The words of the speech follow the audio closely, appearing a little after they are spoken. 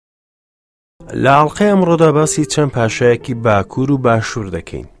لە ئاڵلقەی ئەمڕۆدا باسی چەند پاشایەکی باکوور و باشوور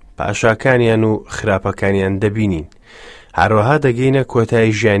دەکەین. پاشاکانیان و خراپەکانیان دەبینین. هەروەها دەگەینە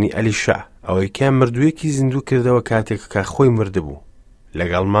کۆتایی ژیانی ئەلیشا، ئەوەی کە مردوویەکی زیندوو کردەوە کاتێک کە خۆی مردبوو.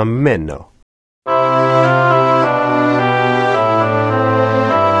 لەگەڵمان بمێننەوە.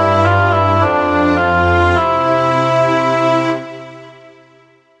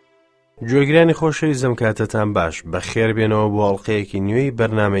 گوێگرانی خۆشەویستم، کاتتان باش، بەخێر بێنەوە بۆ ئاڵلقەیەکی نوێی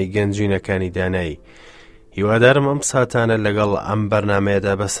بەرنامەی گەنجینەکانی دانایی. هیوادارم ئەم ساتانە لەگەڵ ئەم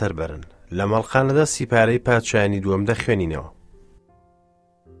بەرنامەیەدا بەسەر بەرن. لە مەڵخانەدا سیپارەی پادشایانی دووەم دەخوێنینەوە.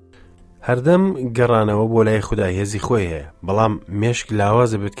 هەردەم گەڕانەوە بۆ لای خودای هێزی خۆی هەیە، بەڵام مێشک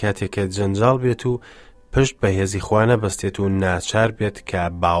لاوازە بێت کاتێکە جەنجاڵ بێت و پشت بە هێزی خوا نەبەستێت و ناچار بێت کە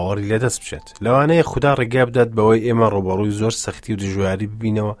باوەڕی لەدەست بچێت. لەوانەیە خوددا ڕێگا بدات بەوەی ئێمە ڕوبەڕووی زۆر سەختی و دژواری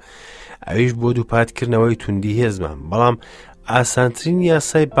ببینەوە، ئەویش بۆ دووپاتکردنەوەی توندی هێزمان. بەڵام ئاسانترین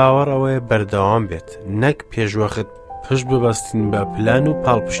یاسای باوەڕ ئەوەیە بەردەوام بێت، نەک پێشوەخت پشت ببەستین بە پلان و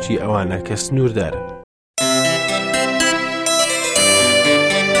پاڵپشتی ئەوانە کە سنووردارن.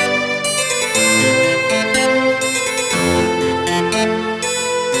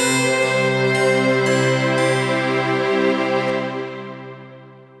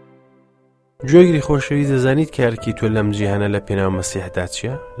 گوێگری خۆشەوی، دەزانیت کارێکی تۆ لەم جیهانە لە پێناو مەسیحدا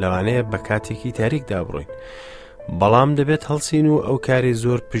چییە؟ لەوانەیە بە کاتێکی تاریکدا بڕۆین، بەڵام دەبێت هەڵسین و ئەو کاری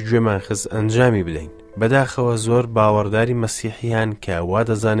زۆر پشتگوێمان خست ئەنجامی بدەین. بەداخەوە زۆر باوەڕداری مەسیحیان کە وا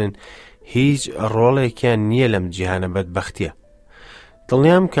دەزانن هیچ ڕۆڵێکیان نییە لەم جیهانە بەدبەختیە.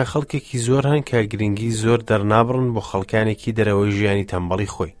 دڵنیام کە خەڵکێکی زۆر هەن کە گرنگی زۆر دەرنابڕن بۆ خەڵکانێکی دەرەوەی ژیانی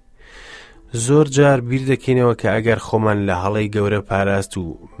تەمبەڵی خۆی. زۆر جار بیر دەکەینەوە کە ئەگەر خۆمان لە هەڵەی گەورە پاراست و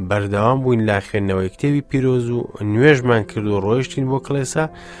بەردەوام بووین لا خوێندنەوەی کتێبی پیرۆز و نوێژمان کرد و ڕۆیشتین بۆ کڵێسا،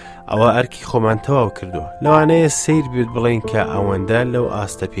 ئەوە ئەرکی خۆمان تەواو کردووە. لەوانەیە سیر بێت بڵێن کە ئەوەندە لەو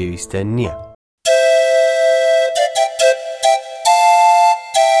ئاستە پێویستە نییە.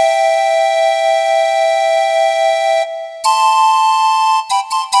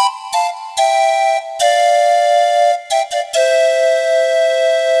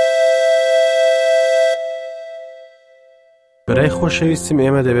 بەرای خۆشەویستم،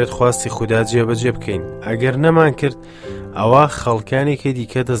 ئێمە دەبێت خواستی خوددا جێبەجێ بکەین. ئەگەر نەمان کرد، ئەوە خەڵکانێکی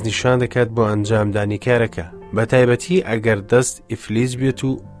دیکە دەستنیشان دەکات بۆ ئەنجامدانی کارەکە، بە تایبەتی ئەگەر دەست ئیفلیس بێت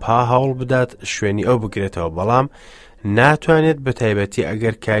و پا هەوڵ بدات شوێنی ئەو بگرێتەوە، بەڵام ناتوانێت بە تایبەتی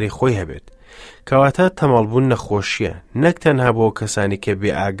ئەگەر کاری خۆی هەبێت. کەواتە تەمەڵبوون نەخۆشیە، نەک تەنها بۆ کەسانی کە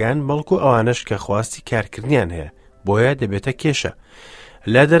بێ ئاگان، بەڵکو ئەوانش کە خواستی کارکردنیان هەیە، بۆیە دەبێتە کێشە.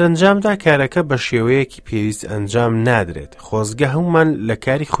 لە دەرەنجامدا کارەکە بە شێوەیەکی پێویست ئەنجام نادرێت. خۆزگە هەمومان لە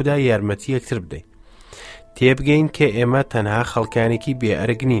کاری خوددا یارمەتی یەکتر بدەین. تێبگەین کە ئێمە تەنها خەڵکانێکی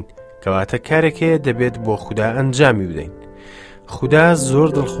بێئەرگ نین، کەواتە کارێکەیە دەبێت بۆ خوددا ئەنجامی بدەین. خوددا زۆر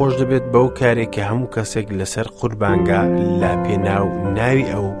دڵخۆش دەبێت بەو کارێک کە هەموو کەسێک لەسەر قوربانگا لا پێناو ناوی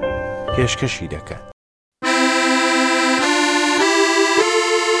ئەو پێشکەشی دەکات.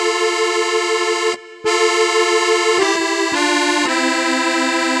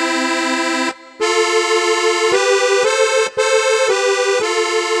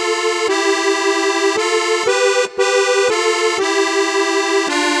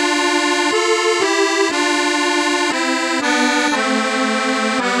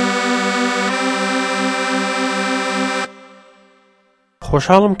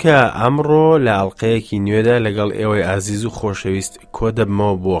 خۆشحاڵم کە ئەمڕۆ لە ئاڵلقەیەکی نوێدا لەگەڵ ئێوەی ئازیز و خۆشەویست کۆ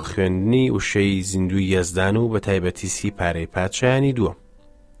دەبمەوە بۆ خوێندنی وشەی زیندوی یەزدان و بە تایبەتی سیپارەی پادشایانی دووەم.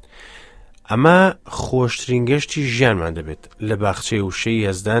 ئەمە خۆشترین گەشتی ژیانمان دەبێت. لە باخچەی وشەی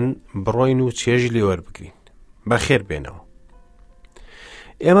یەزدان بڕۆین و چێژی لێوەربگرین. بەخێر بێنەوە.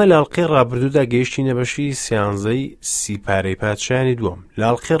 ئێمە لە ئاڵلقەی ڕابردوودا گەیشتینە بەشی سیانزەی سیپارەی پادشایانی دووەم. لە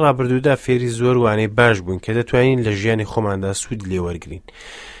ئاڵلقەی ڕابردوودا فێری زۆر وانەی باش بوون کە دەتوانین لە ژیانی خۆماندا سوود لێوەرگرین.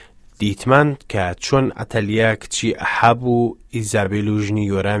 دیتمان کە چۆن ئەتەلیا کچی ئەحاب و ئیزابێل و ژنی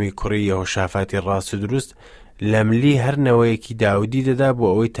یۆرامی کوڕی یەهۆشافاتی ڕاست و دروست لە ملی هەرنەوەیەکی داودی دەدا بۆ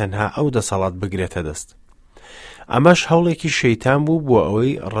ئەوەی تەنها ئەو دەسەڵات بگرێتە دەست. ئەمەش هەوڵێکی شەیتان بوو بۆ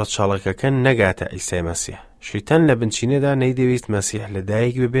ئەوەی ڕەچەڵەکەکە نەگاتە ئیسای مەسیح. شەیتان لە بنچینەدا نەیدەویست مەسیح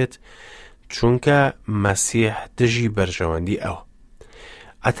لەدایک ببێت، چونکە مەسیح دژی بەرژەوەندی ئەوە.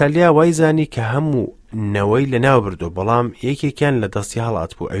 ئەتەلیا وای زانی کە هەموو نەوەی لە ناو بردو، بەڵام یەکێکیان لە دەستی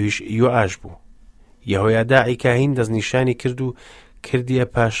هەڵات بوو، ئەویش یۆئاش بوو. یەهودا ئیکاهین دەستنیشانی کرد و کردیە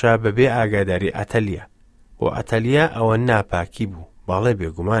پاشا بەبێ ئاگاداری ئەتەلیا، و ئەتەلیا ئەوە ناپاکی بوو، باڵێ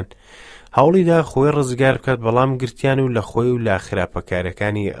بێگومان هەوڵیدا خۆی ڕزگار بکات، بەڵام گرتیان و لە خۆی و لە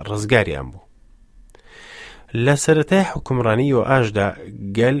خراپەکارەکانی ڕزگاریان بوو. لە سەرەتای حکومڕانی یۆئاشدا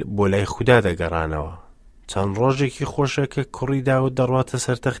گەل بۆ لای خوددا دەگەڕانەوە. چەند ڕۆژێکی خۆشە کە کوڕی داوت دەڕواتە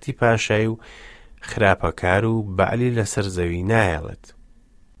سەرتەختی پاشای و خراپەکار و بەعلی لەسەر زەوی نایەڵێت.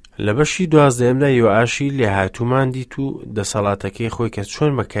 لە بەشی 12دا یۆئاشی لێهاتوومان دیت و دەسەڵاتەکەی خۆی کە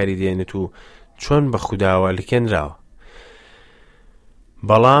چۆن بەکاری دێنێت و چۆن بە خوداوە لکێنراوە.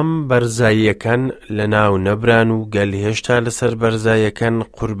 بەڵام بەرزاییەکان لە ناو نەبران و گەل هێشتا لەسەر بەرزاییەکان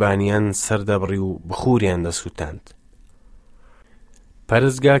قوربانیان سەردەبڕی و بخوریان دەسووتاند.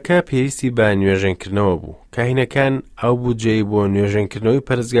 پەرستگاکە پێویستی بە نوێژەنکردنەوە بوو. کاهینەکان ئەو بودجەی بۆ نوێژەنکردنەوەی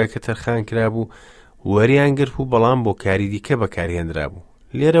پەرستگاکە تەرخان کرابوو، وەریان گرت و بەڵام بۆ کاری دیکە بەکارهێنرا بوو.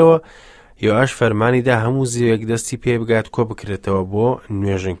 لێرەوە یۆئاش فەرمانیدا هەموو زیوێک دەستی پێ بگات کۆ بکرێتەوە بۆ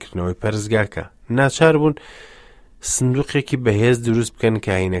نوێژەنکردنەوەی پەرستگاکە. ناچار بوون سندوقێکی بەهێز دروست بکەن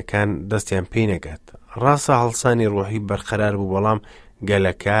کاهینەکان دەستیان پێی نەگات. ڕاستە هەڵسانی ڕۆحی بەرقەرار بوو، بەڵام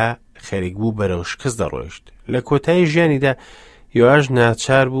گەلەکە خەریک بوو بەرەو شکست دەڕۆیشت. لە کۆتایی ژیانیدا یۆئاش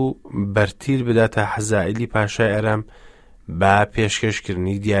ناچار بوو بەرتیل بداتە ئەحەزیای پاشای ئەرام با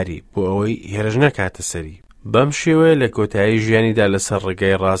پێشکەشکردنی دیاری بۆ ئەوەی هێرش نەکاتە سەری. بەم شێوەیە لە کۆتایی ژیانیدا لەسەر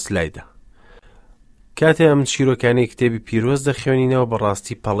ڕێگای ڕاست لایدا. کاتێ ئەم چیرۆکانی کتێبی پیرۆز دەخوێنینەوە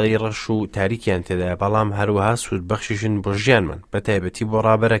بەڕاستی پەڵەی ڕەش و تاریکیان تێدایە، بەڵام هەروەها سوودبەخشیشن بۆ ژیانمان، بە تایبەتی بۆ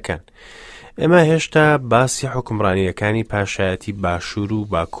ڕابەرەکان. ئێمە هێشتا باسی حوکمڕانیەکانی پاشایەتی باشوور و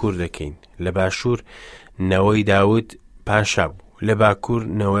باکوور دەکەین. لە باشوور نەوەی داوت پاشا بوو، لە باکوور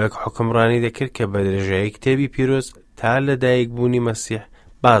نەوەیەک حوکمڕانی دەکرد کە بە درێژایی کتێبی پیرۆز تا لە دایکبوونی مەسیح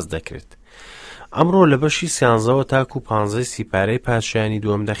باز دەکرێت. ئەمڕۆ لە بەشی 13 تاکو 15 سیپارەی پاشایانی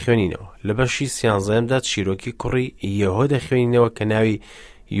دووەم دەخوێنینەوە. لە بەشی 13دا چیرۆکی کوڕی یەهۆ دەخوێنینەوە کە ناوی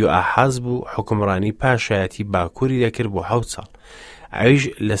یۆئاحاز بوو، حوکمڕانی پاشایەتی باکووری دەکرد بۆ 7 ساڵ. ئەویش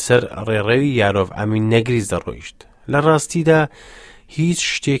لەسەر ڕێڕەوی یارۆڤعامی نەگریز دەڕۆیشت. لە ڕاستیدا هیچ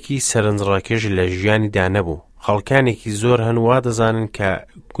شتێکی سەرنجڕاکێش لە ژیانیدا نەبوو. خەڵکانێکی زۆر هەن وا دەزانن کە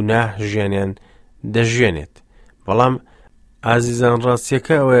گوناه ژیانیان دەژێنێت، بەڵام ئازیزان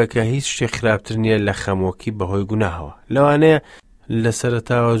ڕاستیەکە ئەوەیە کە هیچ شتێک خراپتر نییە لە خەمۆکی بەهۆی گوناهەوە. لەوانەیە لە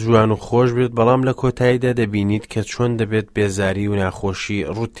سەرەتاوە جوان و خۆش بێت، بەڵام لە کۆتاییدا دەبینیت کە چۆن دەبێت بێزاری و ناخۆشی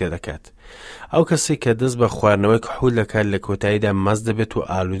ڕوود تێدەکات. ئەو کەسێک کە دەست بە خواردنەوەی کحول دەکات لە کۆتاییدا مەست دەبێت و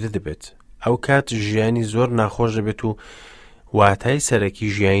ئالوودە دەبێت. ئەو کات ژیانی زۆر ناخۆش دەبێت و واتای سەرەکی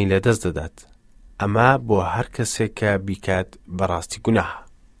ژیانی لەدەست دەدات. ئەمە بۆ هەر کەسێک کە بیکات بەڕاستی گوناهە.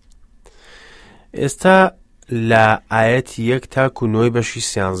 ئێستا لە ئاەتی 1 تاکو 9 بەشی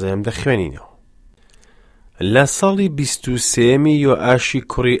 13 دەخوێنینەوە. لە ساڵی 23ەمی یۆئاشی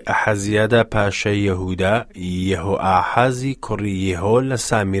کوڕی ئەحەزیادا پاشای یەهودا، یەهۆئاحازی کوڕی یێهو لە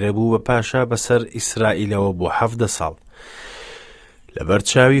سامیرە بوو بە پاشا بەسەر ئیسرائیلەوە بۆ 17 ساڵ. لە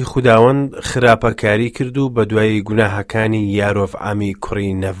بەرچاوی خوداوەند خراپەکاری کرد و بەدوای گوناهەکانی یارۆڤعامی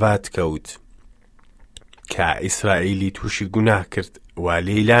کوڕی نەڤات کەوت، کە ئیسرائیلی تووشی گوناه کرد وا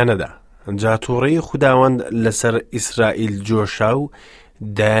لێی نەدا. جا تووڕەی خوداوەند لەسەر ئیسرائیل جۆشا و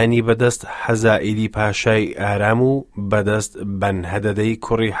دایانی بەدەست حەزائیلی پاشای ئارام و بەدەست بەنهەدەدەی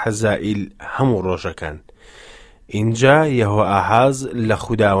کوڕی حەزائیل هەموو ڕۆژەکان. اینجا یەهۆئاحاز لە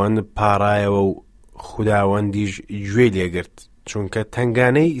خوداوەند پاڕایەوە و خوداوەندیش گوێ لێگرت، چونکە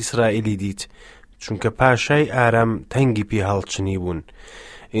تنگانەی ئیسرائیلی دیت، چونکە پاشای ئارام تەنگی پێ هەڵچنی بوون.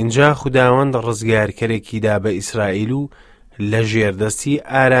 اینجا خوداوەند ڕزگارکەرێکیدا بە ئیسرائیل و لە ژێردەستی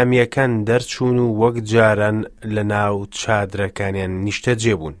ئارامیەکان دەرچوون و وەک جاران لە ناو چادرەکانیان نیشتە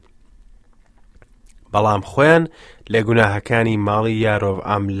جێبوون. بەڵام خۆیان لە گوناهەکانی ماڵی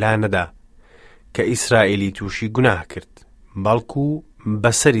یارۆڤعام لا نەدا کە ئیسرائیلی تووشی گوناه کرد، بەڵکو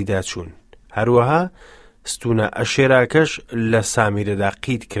بەسەریدا چوون. هەروەها ستونە ئەشێراکەش لە سامیرەدا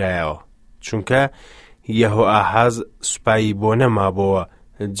قید کرایەوە، چونکە یەهۆئاحاز سوپایی بۆ نەمابەوە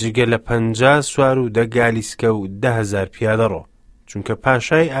جگە لە 50 سوار و 10 گالیسکە و 10,000 پیادەڕۆ، چونکە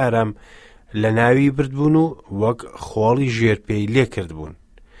پاشای ئارام لە ناوی بردبوون و وەک خۆڵی ژێرپێی لێ کردبوون.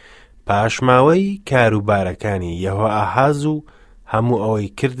 پاشماوەی کاروبارەکانی یەهۆئاحاز و هەموو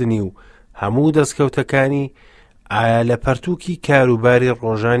ئەوەی کردنی و هەموو دەستکەوتەکانی ئایا لە پەرتووکی کاروباری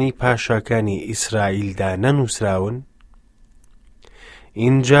ڕۆژانی پاشاکانی ئیسرائیلدا نەنووسراون؟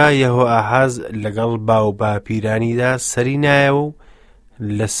 اینجا یەهۆئاحاز لەگەڵ باو باپیرانیدا سەری نایەوە و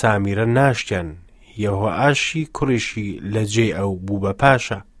لە سامیرە ناشتیان. یەهۆئاشی کوڕیشی لە جێ ئەو بوو بە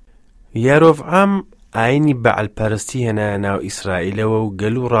پاشا. یارۆڤعام ئاینی بەعەلپەرستی هێنایە ناو ئیسرائیلەوە و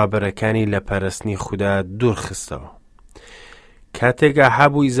گەل و ڕابەرەکانی لە پەرستنی خوددا دوور خستەوە. کاتێک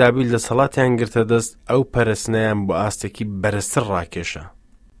ئاحاب و ئیزابیل دەسەڵاتیان گرتە دەست، ئەو پەرستنەیان بۆ ئاستێکی بەرزتر ڕاکێشە.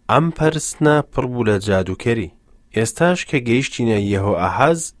 ئەم پەرستنە پڕ بوو لە جادوکەری. ئێستاش کە گەیشتینە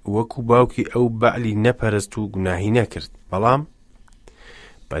یەهۆئاحاز وەکو باوکی ئەو بەعلی نەپەرست و گوناهی نەکرد، بەڵام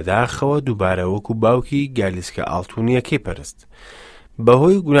بەداخەوە دووبارە وەکو باوکی گالیسکە ئاڵتوونیەکەی پەرست.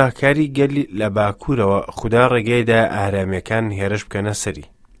 بەهۆی گوناهکاری گەلی لە باکوورەوە خوددا ڕێگەیدا ئارامیەکان هێرش بکەنە سەری.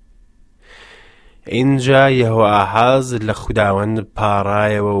 اینجا یەهۆئاحاز لە خوداوەند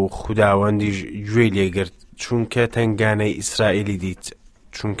پاڕایەوە و خوداوەندیش گوێی لێگرت چونکە تەنگانەی ئیسرائیلی دیت،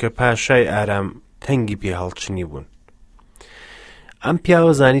 چونکە پاشای ئارام تەنگی پێ هەڵچنی بوون. ئەم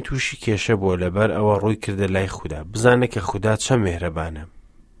پیاوە زانی تووشی کێشە بووە لەبەر ئەوە ڕووی کردە لای خوددا. بزانە کە خوددا چەند میهرەبانە.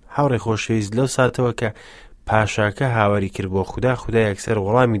 هاوڕێ خۆشەویست، لەو ساتەوە کە پاشاکە هاواری کرد بۆ خوددا، خوددا یەکسەر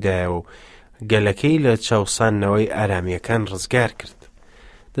وەڵامی دایەوە و گەلەکەی لە چاوسانەوەی ئارامیەکان ڕزگار کرد.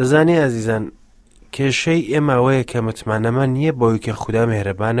 دەزانێ ئازیزان، کێشەی ئێمە ئەوەیە کە متمانەمان نییە بۆی کە خوددا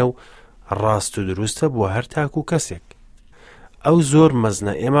میهرەبانە و ڕاست و دروستە بۆ هەر تاکو کەسێک. ئەو زۆر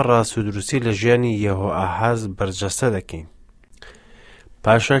مەزنە ئێمە ڕاست و دروستی لە ژیانی یەهۆئاحاز بەرجەستە دەکەین.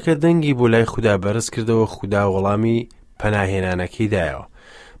 پاشاکە دەنگی بۆ لای خوددا بەرز کردەوە، خوددا وەڵامی پەناهێنانەکەی دایەوە،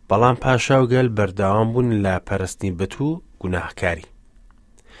 بەڵام پاشا و گەل بەرداوام بوون لە پەرستنی بت و گوناهکاری.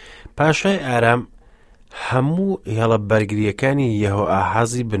 پاشای ئارام هەموو هێڵە بەرگریەکانی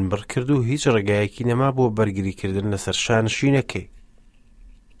یەهۆئاحازی بنبڕ کرد و هیچ ڕێگایەکی نەما بۆ بەرگریکردن لەسەر شانشینەکەی.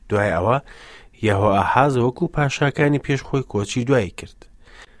 دوای ئەوە یەهۆئاحاز وەکو پاشاکانی پێش خۆی کۆچی دوای کرد.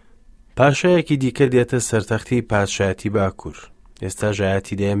 پاشایەکی دیکە دێتە سەرتەختی پاشایەتی باکوور. ئێستا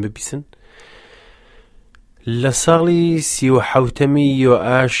ژایەتی دەیان ببیسن. لە ساڵی 37ەمی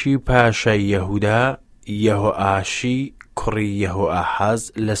یۆئاشی پاشای یەهودا، یەهۆئاشی کوڕی یەهۆئاحاز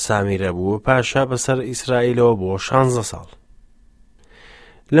لە سامیرە بووە پاشا بەسەر ئیسرائیلەوە بۆ 16 ساڵ.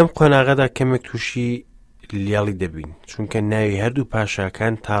 لەم قۆناغەدا کەمێک تووشی لیاڵی دەبین، چونکە ناوی هەردوو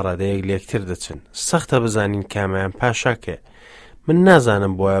پاشاکان تا ڕادەیەک لێکتر دەچن. سەختە بزانین کامیان پاشاکە. من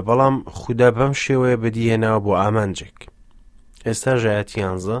نازانم بۆیە، بەڵام خوددا بەم شێوەیە بەدیهێناوە بۆ ئامانجێک. ئێستا ژایەتی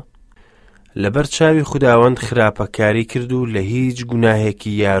 11. لەبەر چاوی خوداوەند خراپەکاری کرد و لە هیچ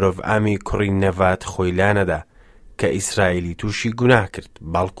گوناهێکی یارۆڤعامی کوڕی نەڤات خۆی لانەدا کە ئیسرائیلی تووشی گوناه کرد،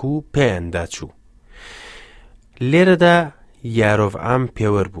 بەڵکو پێیاندا چوو. لێرەدا یارۆڤعام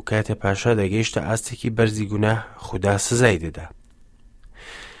پێوەەر بوو. کاتێ پاشا دەگەیشتە ئاستێکی بەرزی گوناه، خوددا سزای دەدا.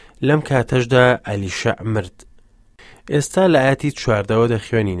 لەم کاتەشدا ئەلیشع مرد. ئێستا لە ئاەتی 14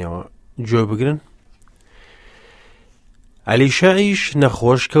 دەخوێنینەوە، گوێ بگرن. ئەلیشعیش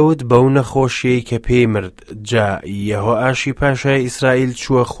نەخۆش کەوت بەو نەخۆشیەی کە پێی مرد. جا یەهۆئاشی پاشای ئیسرائیل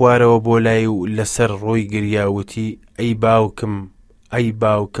چووە خوارەوە بۆ لای و لەسەر ڕۆی گریاوتی: ئەی باوکم، ئەی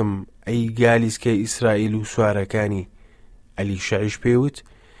باوکم، ئەی گالیسکەی ئیسرائیل و سوارەکانی. ئەلیشعیش پێوت: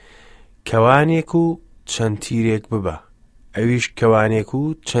 کەوانێک و چەند تیرێک ببە. ئەویش کەوانێک و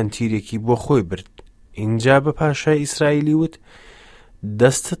چەند تیرێکی بۆ خۆی برد. اینجا بە پاشای ئیسرائیلی وت: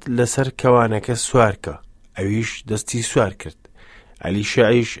 دەستت لەسەر کەوانەکە سوارکە. ئەویش دەستی سوار کرد.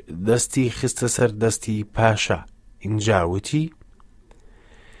 ئەلیشعیش دەستی خستە سەر دەستی پاشا. اینجا وتی: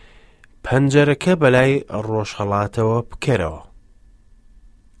 پەنجەرەکە بەلای ڕۆژهەڵاتەوە بکەرەوە.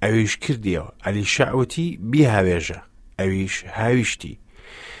 ئەویش کردیەوە. ئەلیشع وتی: بیهاوێژە. ئەویش هاویشتی.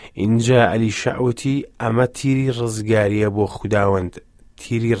 اینجا ئەلیشع وتی: ئەمە تیری ڕزگاریە بۆ خوداوەند،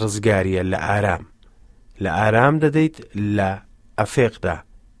 تیری ڕزگاریە لە ئارام. لە ئارام دەدەیت لە ئەفێقدا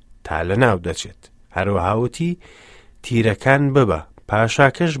تا لە ناو دەچێت. هەروەها وتی: تیرەکان ببە.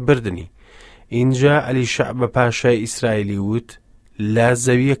 پاشاکەش بردنی. اینجا ئەلیشع بە پاشای ئیسرائیلی وت: لە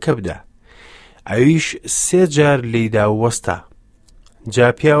زەویەکە بدە. ئەویش 3 جار لێیدا وەستا. جا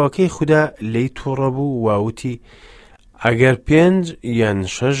پیاوەکەی خوددا لێی تووڕە بوو واوتی: ئەگەر 5 یان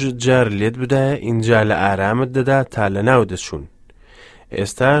 6 جار لێت بدایە، اینجا لە ئارامت دەدا تا لە ناو دەچوون.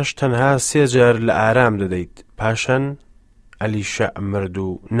 ئێستاش تەنها 3 جار لە ئارام دەدەیت. پاشان ئەلیشع مرد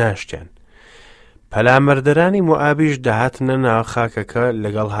و ناشتیان. پەلامەردەرانی موئابیش دەهاتنە ناو خاکەکە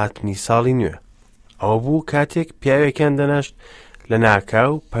لەگەڵ هاتنی ساڵی نوێ. ئەوە بوو کاتێک پیاوێکیان دەناشت لە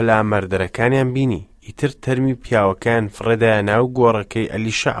ناکاو پەلامەردەرەکانیان بینی. ئیتر تەرمی پیاوەکان فڕێدایە ناو گۆڕەکەی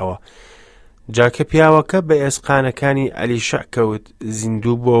ئەلیشعەوە. جاکە پیاوەکە بە ئێسقانەکانی ئەلیشع کەوت،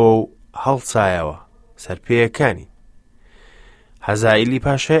 زیندوو بووە و هەڵسایەوە سەرپێیەکانی. حەزائیلی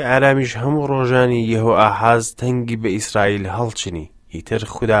پاشای ئارامیش هەموو ڕۆژانی یەهۆئاحاز تەنگی بە ئیسرائیل هەڵچنی. ئیتر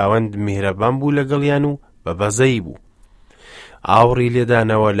خوداوەند میهرەبان بوو لەگەڵیان و بە بەزەی بوو. ئاوڕی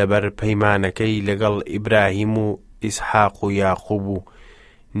لێدانەوە لەبەر پەیمانەکەی لەگەڵ ئیبراهیم و ئیسحاق و یاقوب و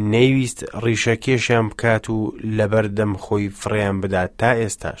نەیویست ڕیشەکێشیان بکات و لەبەر دەم خۆی فڕیان بدات تا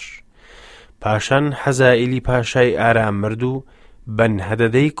ئێستاش. پاشان حەزائیلی پاشای ئارام مرد و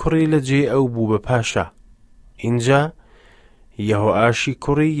بەنهەدەدەی کوڕی لە جێ ئەو بوو بە پاشا. اینجا یەهۆئاشی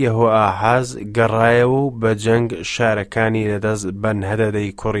کوڕی یەهۆئاحاز گەڕایەوە و بە جەنگ شارەکانی لەدەست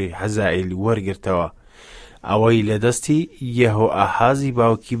بەنهەدەدەی کوڕی حەزائیل وەرگرتەوە. ئەوەی لە دەستی یەهۆئاحازی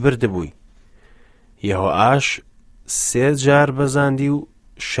باوکی بردبووی. یەهۆئاش 3 جار بەزاندی و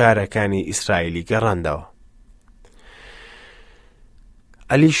شارەکانی ئیسرائیلی گەڕاندەوە.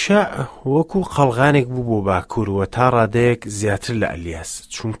 ئەلیشە وەکو قەڵغانێک بوو بۆ باکوور و تا ڕادەیەک زیاتر لە ئەلیاس،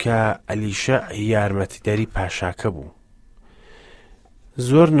 چونکە ئەلیشە یارمەتیدەری پاشاکە بوو.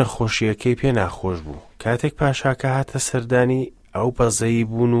 زۆر نەخۆشیەکەی پێ ناخۆش بوو. کاتێک پاشاکە هاتە سەردانی ئەو بەزەیی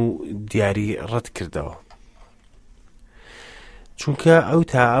بوون و دیاری ڕەت کردەوە، چونکە ئەو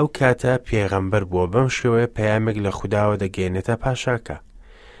تا ئەو کاتە پێغەمبەر بووە. بەم شێوەیە پەیامێک لە خوداوە دەگەێنێتە پاشاکە.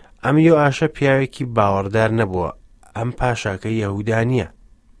 ئەم یۆئاشە پیاوێکی باوەڕدار نەبووە. ئەم پاشاکە یەهودا نییە.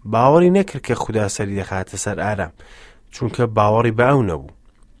 باوەڕی نەکرد کە خوددا سەری دەخاتە سەر ئارام، چونکە باوەڕی بە ئەو نەبوو.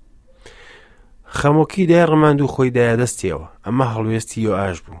 خەمۆکی دای ڕماند و خۆی دایە دەستیەوە. ئەمە هەڵوێستی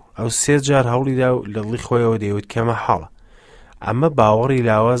یۆئاش بوو. ئەو 3 جار هەوڵیدا و لە دڵی خۆیەوە دەیوت کەمە حاڵە. ئەمە باوەڕی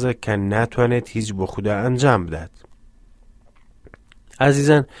لاوازە کە ناتوانێت هیچ بۆ خوددا ئەنجام بدات.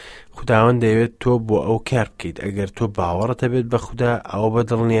 ئازیزان، خوداوەند دەیەوێت تۆ بۆ ئەو کار بکەیت. ئەگەر تۆ باوەڕەتە بێت بە خوددا، ئەوە بە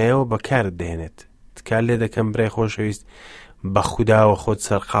دڵنیایەوە بەکارت دێنێت. تکال لێ دەکەم برای خۆشەویست، بە خودداوە خۆت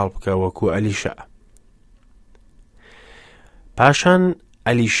سەرقاڵ بکە وەکو ئەلیشە. پاشان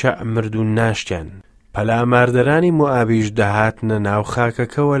ئەلیشە مرد و ناشتیان. پەلاماردەرانی موئابیش دەهاتنە ناو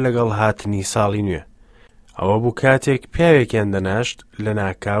خاکەکەوە لەگەڵ هاتنی ساڵی نوێ. ئەوە بوو کاتێک پیاوێکیان دەناشت لە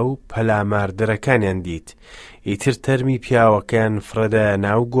ناکاو پەلاماردەرەکانیان دیت. ئیتر تەرمی پیاوەکەیان فرەدایە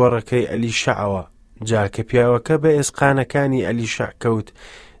ناو گۆڕەکەی ئەلیشەعەوە. جاکە پیاوەکە بە ئێسقانەکانی ئەلیشە کەوت،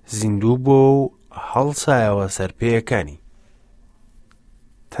 زیندوو بۆ و هەڵسایەوە سەرپێیەکانی.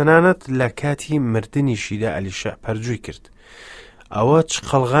 تەنانەت لە کاتی مردنیشیدا ئەلیشە پەرجووی کرد. ئەوە چ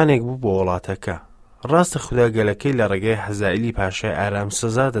قەڵغانێک بوو بۆ وڵاتەکە. ڕاستە خوددا گەلەکەی لە ڕێگەی حەزائیلی پاشای ئارام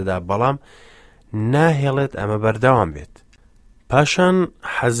سزا دەدا، بەڵام ناهێڵێت ئەمە بەردەوام بێت. پاشان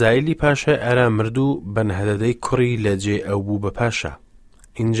حەزائیلی پاشای ئارام مردوو بەنهەدەدەی کوڕی لە جێ ئەو بوو بە پاشا.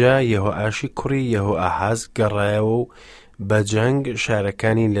 اینجا یەهۆئاشی کوڕی یەهۆئاحاز گەڕایەوە و بە جەنگ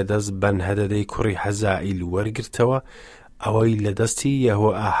شارەکانی لەدەست بەنهەدەدەی کوڕی حەزائیل وەرگرتەوە، ئەوەی لە دەستی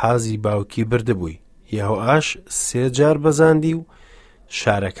یەهۆئاحازی باوکی بردبووی. یەهۆئاش 3 جار بەزاندی و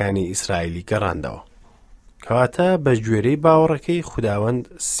شارەکانی ئیسرائیلی گەڕاندەوە. کەواتە بە گوێرەی باوەڕەکەی خوداوەند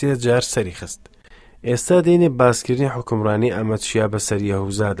 3 جار سەری خست. ئێستا دێنێ باسکردنی حکومڕانی ئەمەچیا بەسەر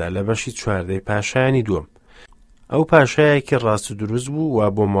یەهوزادا لە بەشی 14 پاشایانی دووەم. ئەو پاشایەکی ڕاست و دروست بوو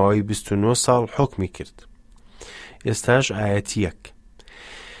و بۆ ماوەی 29 ساڵ حکمی کرد. ئێستاش ئاەتی 1.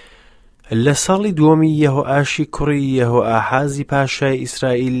 لە ساڵی دووەمی یەهۆئاشی کوڕی یەهۆئاحازی پاشای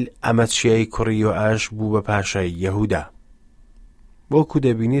ئیسرائیل ئەمەچیای کوڕی یۆئاش بوو بە پاشای یەهودا. بۆکو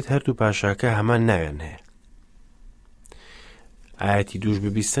دەبینیت هەردوو پاشاکە هەمان ناویان هەیە. ئاەتی 2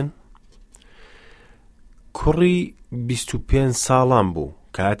 ببیستن. کوڕی 25 ساڵان بوو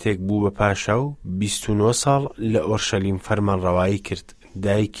کاتێک بوو بە پاشا و 29 ساڵ لە ئۆرشەلیم فەرمانڕەوایی کرد.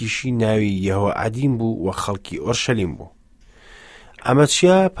 دایکیشی ناوی یەهۆعادیم بوو و خەڵکی ئۆرشەلیم بوو.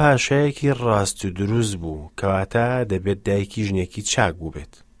 ئەمەچیا پاشایەکی ڕاست و دروست بوو، کەواتە دەبێت دایکی ژنێکی چاک بوو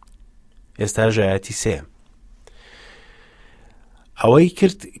بێت. ئێستا ئاەتی 3. ئەوەی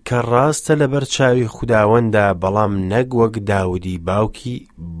کرد کە ڕاستە لەبەر چاوی خوداوەندا، بەڵام نەک وەک داودی باوکی،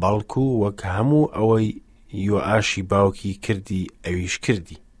 بەڵکو وەک هەموو ئەوەی یۆئاشی باوکی کردی ئەویش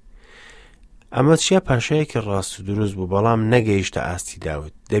کردی. ئەمەچیا پاشایەکی ڕاست و دروست بوو، بەڵام نەگەیشتە ئاستی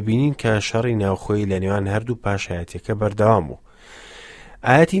داود. دەبینین کە شەڕی ناوخۆی لە نێوان هەردوو پاشایەتەکە بەردەوام بوو.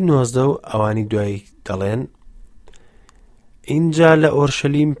 ئاەتی 19 و ئەوانی دوای دەڵێن: اینجا لە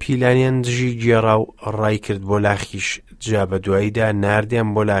ئۆرشەلیم پیلانیان دژی گێڕا و ڕای کرد بۆ لاخیش، جا بەدواییدا ناردیان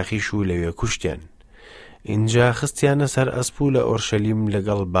بۆ لاخیش و لەوێ کوشتیان. اینجا خستیانە سەر ئەسپ و لە ئۆرشەلیم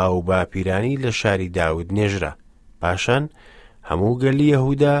لەگەڵ باو و باپیرانی لە شاری داود نێژرا. پاشان هەموو گەلی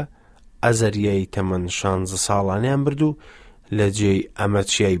یەهودا ئەزەریای تەمەن 16 ساڵانیان برد و لە جێی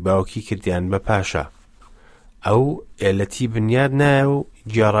ئەمەچیای باوکی کردیان بە پاشا. ئەو ئێلەتی بنیاد نایە و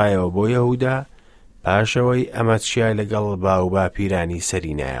گێڕایەوە بۆ یەهودا، پاشەوەی ئەمەچیا لەگەڵ باو باپیرانی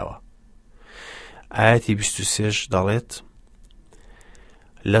سەری نایەوە. ئاەتی 23 دەڵێت: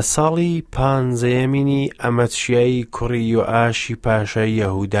 لە ساڵی 15 ئەمەچیای کوڕی یۆئاشی پاشای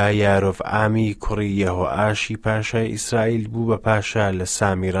یەهودا یارۆڤعامی کوڕی یەهۆئاشی پاشای ئیسرائیل بوو بە پاشا لە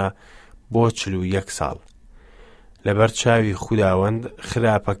سامیرە بۆ 41 ساڵ. لەبەر چاوی خوداوەند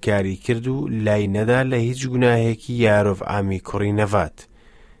خراپەکاری کرد و لای نەدا لە هیچ گوناهێکی یارۆڤعامی کوڕی نەڤات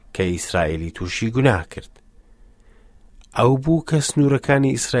کە ئیسرائیلی تووشی گوناه کرد. ئەو بوو کە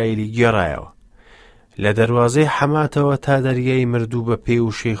سنوورەکانی ئیسرائیلی گێڕایەوە لە دەواازەی حەماتەوە تا دەریای مردوو بە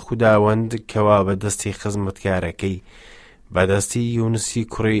پێوشەی خوداوەند، کەوا بە دەستی خزمەتکارەکەی بەدەستی یونسی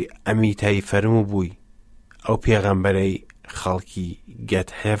کوڕی ئەمیتای فەرموو بووی، ئەو پێغەمبەرەی خەڵکی گەت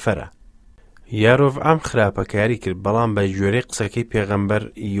هێفەرە. یارۆڤعام خراپەکاری کرد، بەڵام بە گوێرەی قسەکەی پێغەمبەر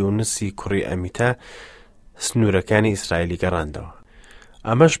یونسی کوڕی ئەمیتا سنوورەکانی ئیسرائیلی گەڕاندەوە.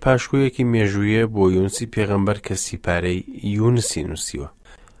 ئەمەش پاشکۆیەکی مێژوویە بۆ یونسی پێغەمبەر کە سیپارەی یونسی نووسیوە.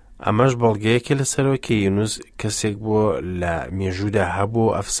 ئەمەش بەڵگەیەکە لەسەرەوە کە یونس کەسێک بۆ لە مێژوودا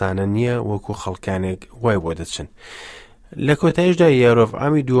هەبوو ئەفسانە نییە وەکو خەڵکانێک وای بۆ دەچن. لە کۆتاییشدا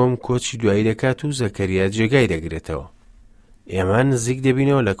یارۆڤعامی دووەم کۆچی دوایی دەکات و زەکەریا جێگای دەگرێتەوە. ئێمە نزیک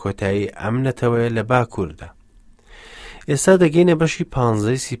دەبینەوە لە کۆتایی ئەم نەتەوەیە لە باکووردا. ئێستا دەگەینە بەشی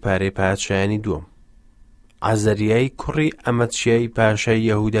 15 سیپارەی پاشایانی دووەم. ئەحەزیای کوڕی ئەمەچیای پاشای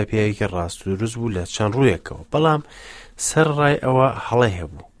یەهودا پیاوێکی ڕاست و دروست بوو لە چەند ڕوویەکەوە، بەڵام سەرڕای ئەوە هەڵەی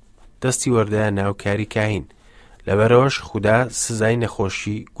هەبوو، دەستی وەردایە ناوکاری کاهین، لەبەرەوەش خوددا سزای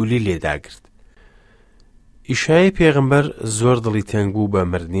نەخۆشی گولی لێداگرت. ئیشای پێغمبەر زۆر دڵی تەنگ بوو بە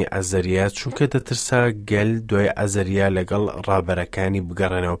مردنی ئەحەزیا، چونکە دەترسا گەل دوای ئەحەزیا لەگەڵ ڕابەرەکانی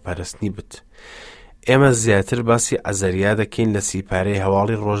بگەڕێنەوە پەرستنی بت. ئێمە زیاتر باسی ئەحەزیا دەکەین لە سیپارەی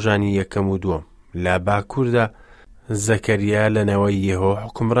هەواڵی ڕۆژانی یەکەم و دووەم. لە باکووردا زەکەریا لەنەوەی یێهو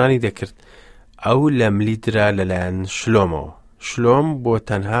حکومڕانی دەکرد. ئەو لە ملی درا لەلایەن شلۆمەوە. شلۆم بۆ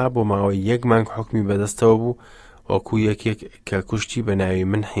تەنها بۆ ماوەی 1 مانگ حکمی بەدەستەوە بوو، وەکو یەکێک کە کوشتی بە ناوی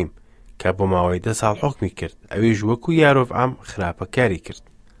منحیم کە بۆ ماوەی 10 ساڵ حکمی کرد. ئەویش وەکو یارۆڤعام خراپەکاری کرد.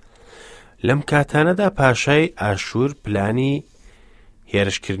 لەم کاتانەدا پاشای ئاشور پلانی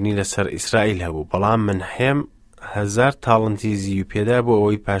هێرشکردنی لەسەر ئیسرائیل هەبوو، بەڵام منحیم 1000 تاڵنتی زیوی پێدا بۆ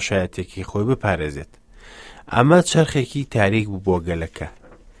ئەوەی پاشایەتێکی خۆی بپارێزێت. ئەمە چەرخێکی تاریک بوو بۆ گەلەکە.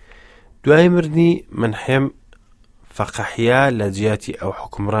 دوای مردنی منحیم فەقەحیا لە جیاتی ئەو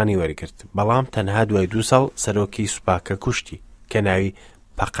حکمڕانی وەرگرت، بەڵام تەنها دوای 2 ساڵ سەرۆکی سوپاکە کوشتی کە ناوی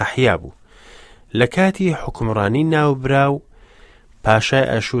پەقەحیا بوو. لە کاتی حکمڕانی ناوبراو پاشای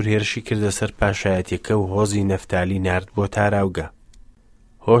ئاشور هێرشی کردە سەر پاشایەتیەکە و هۆزی نەفتالی نارد بۆ تاراوگە.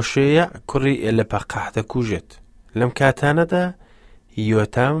 هۆشەیە کوڕی لە پەقەح دەکوژێت. لەم کاتانەدا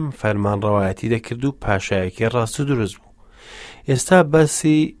یۆتام فەرمانڕەوایەتی دەکرد و پاشایەکی ڕاست و دروست بوو. ئێستا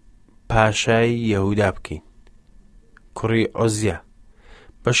بەسی پاشای یەهودا بکەین. کوڕی عۆزیا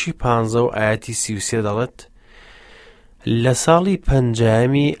بەشی 15 و ئاەتی 33 دەڵێت: لە ساڵی 5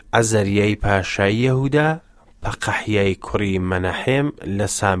 ئەحەزیای پاشای یەهودا پەقەحیای کوڕی مەنەحێم لە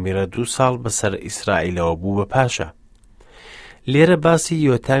سامیرە 2 ساڵ بەسەر ئیسرائیلەوە بوو بە پاشا. لێرە باسی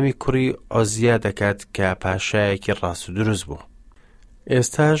یۆتامی کوڕی عۆزیا دەکات کە پاشایەکی ڕاست و دروست بوو.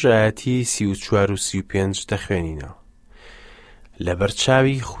 ئێستاژ ئاەتی 34 و 35 دەخوێنینەوە. لە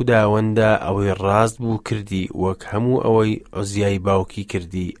بەرچاوی خوداوەندە ئەوەی ڕاست بوو کردی، وەک هەموو ئەوەی عۆزیای باوکی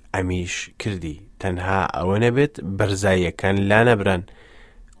کردی ئەمیش کردی، تەنها ئەوە نەبێت بەرزاییەکان لا نەبران،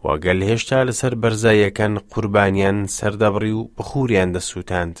 وەگەل هێشتا لەسەر بەرزاییەکان قوربانیان سەردەبڕی و بخوریان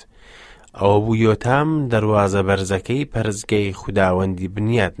دەسووتاند. ئەوە بوو یۆتام دەواازە بەرزەکەی پەرستگەی خوداوەندی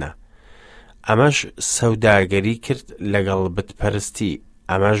بنیادنا. ئەمەش سەوداگەری کرد لەگەڵ بتپەرستی.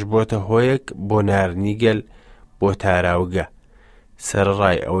 ئەمەش بۆتە هۆیەک بۆ ناردنی گەل بۆ تاراوگە،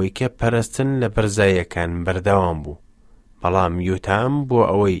 سەرڕای ئەوەی کە پەرستن لە بەرزاییەکان بەردەوام بوو. بەڵام یۆتام بۆ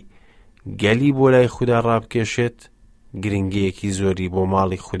ئەوەی گەلی بۆ لای خوددا ڕابکێشێت گرنگیەکی زۆری بۆ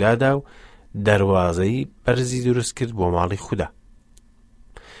ماڵی خوددادا و دەواازەی بەرزی دروست کرد بۆ ماڵی خوددا.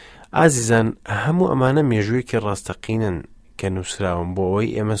 ئازیزان، هەموو ئەمانە مێژوویەکی ڕاستەقینن کە نووسراون بۆ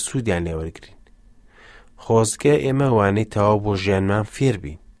ئەوەی ئێمە سوودیان لێوەرگرین. خۆزگە ئێمە وانەی تەواو بۆ ژیانمان فێر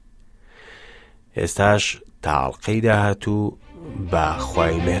بین. ئێستاش تا ئەڵقەی داهاتوو بە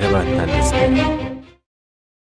خوای مێهرەبانتان دەسپێرم.